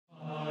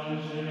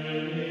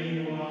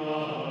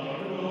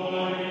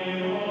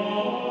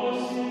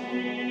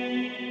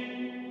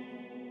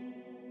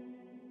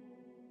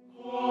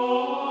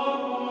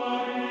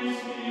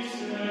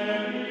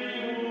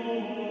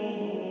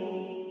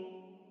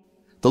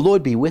The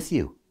Lord be with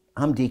you.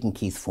 I'm Deacon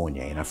Keith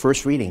Fournier, and our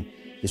first reading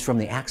is from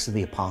the Acts of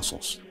the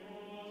Apostles.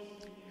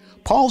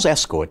 Paul's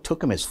escort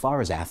took him as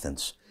far as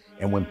Athens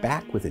and went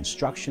back with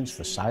instructions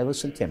for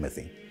Silas and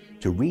Timothy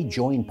to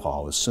rejoin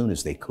Paul as soon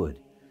as they could.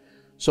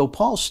 So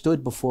Paul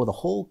stood before the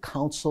whole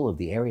council of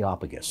the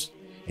Areopagus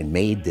and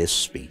made this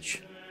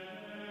speech.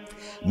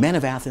 Men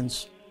of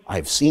Athens, I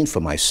have seen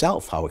for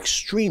myself how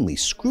extremely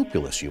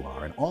scrupulous you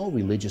are in all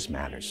religious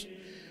matters,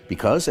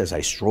 because as I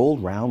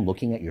strolled round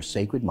looking at your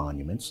sacred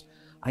monuments,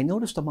 I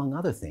noticed, among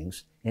other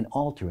things, an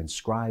altar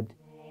inscribed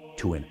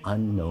to an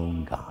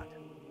unknown God.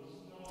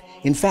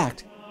 In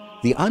fact,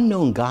 the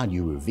unknown God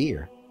you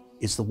revere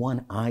is the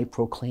one I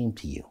proclaim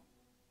to you.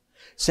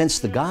 Since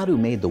the God who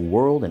made the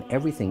world and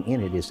everything in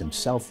it is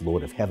himself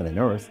Lord of heaven and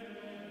earth,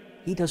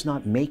 he does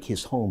not make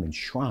his home in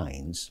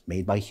shrines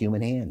made by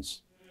human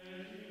hands.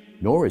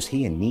 Nor is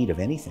he in need of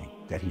anything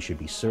that he should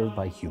be served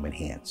by human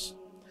hands.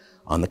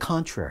 On the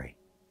contrary,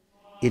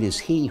 it is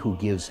he who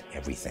gives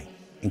everything,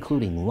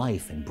 including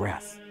life and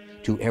breath,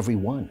 to every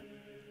one.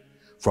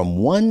 From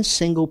one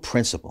single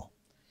principle,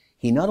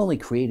 he not only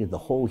created the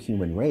whole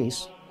human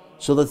race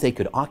so that they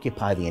could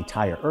occupy the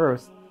entire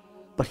earth,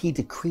 but he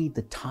decreed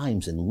the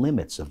times and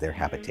limits of their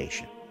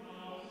habitation.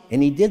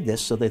 And he did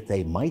this so that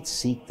they might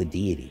seek the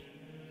deity,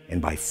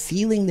 and by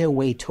feeling their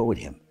way toward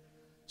him,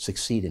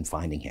 succeed in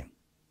finding him.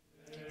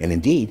 And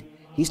indeed,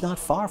 he's not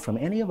far from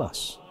any of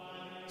us,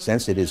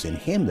 since it is in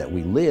him that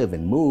we live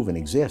and move and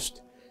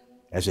exist,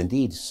 as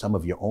indeed some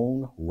of your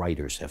own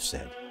writers have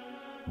said,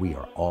 we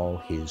are all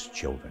his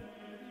children.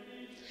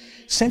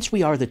 Since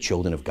we are the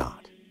children of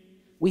God,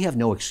 we have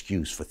no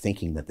excuse for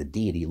thinking that the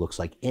deity looks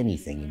like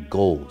anything in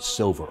gold,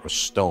 silver, or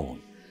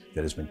stone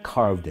that has been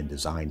carved and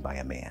designed by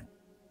a man.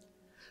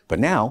 But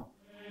now,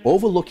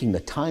 overlooking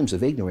the times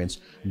of ignorance,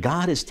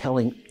 God is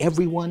telling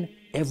everyone,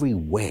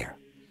 everywhere,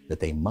 that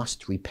they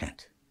must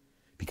repent,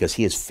 because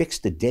he has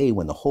fixed a day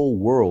when the whole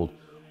world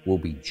will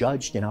be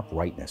judged in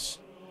uprightness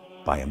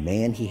by a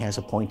man he has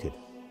appointed.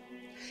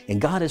 And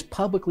God has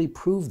publicly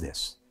proved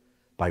this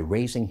by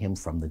raising him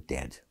from the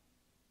dead.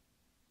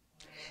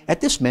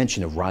 At this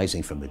mention of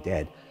rising from the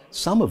dead,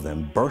 some of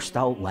them burst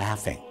out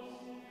laughing.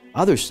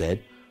 Others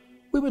said,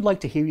 "We would like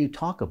to hear you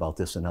talk about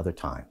this another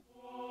time."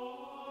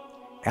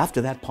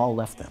 After that, Paul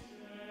left them.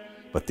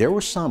 But there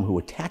were some who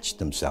attached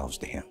themselves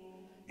to him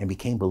and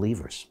became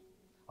believers.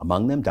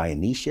 Among them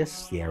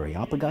Dionysius the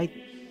Areopagite,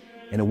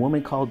 and a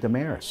woman called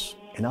Damaris,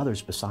 and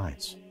others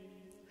besides.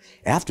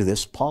 After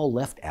this, Paul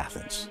left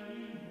Athens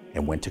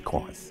and went to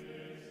Corinth.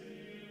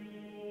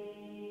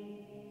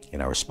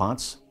 In our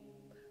response,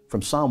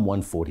 from Psalm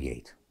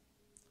 148,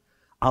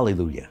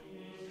 Alleluia.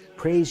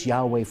 Praise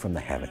Yahweh from the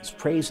heavens.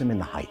 Praise him in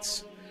the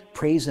heights.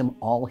 Praise him,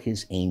 all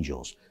his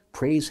angels.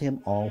 Praise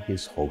him, all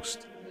his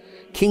host.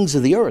 Kings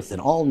of the earth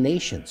and all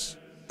nations,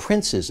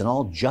 princes and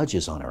all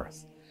judges on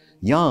earth,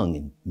 young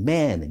and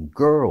men and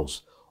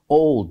girls,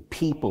 old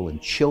people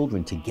and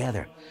children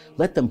together,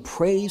 let them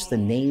praise the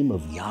name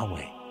of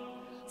Yahweh.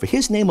 For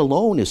his name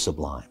alone is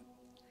sublime.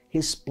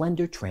 His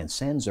splendor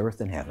transcends earth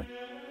and heaven.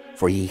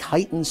 For he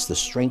heightens the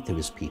strength of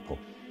his people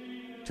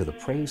to the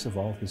praise of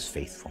all his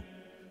faithful,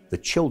 the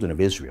children of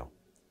Israel,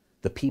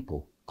 the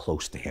people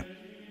close to him.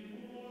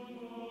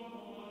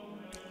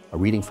 A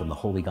reading from the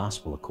Holy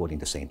Gospel according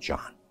to St.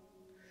 John.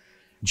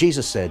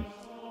 Jesus said,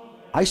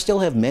 I still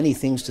have many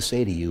things to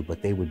say to you,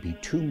 but they would be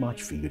too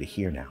much for you to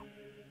hear now.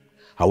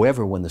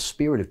 However, when the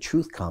Spirit of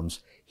truth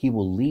comes, he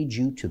will lead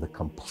you to the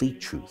complete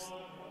truth,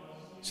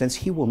 since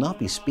he will not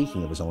be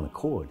speaking of his own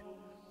accord,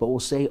 but will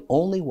say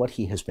only what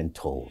he has been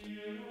told,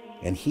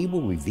 and he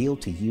will reveal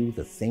to you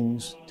the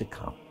things to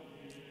come.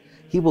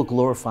 He will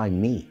glorify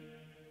me,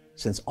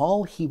 since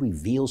all he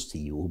reveals to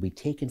you will be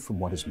taken from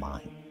what is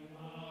mine.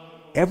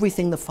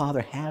 Everything the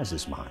Father has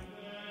is mine.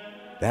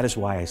 That is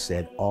why I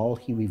said all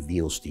he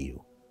reveals to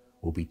you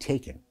will be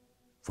taken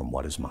from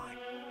what is mine.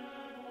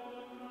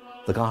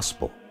 The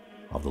Gospel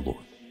of the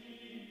Lord.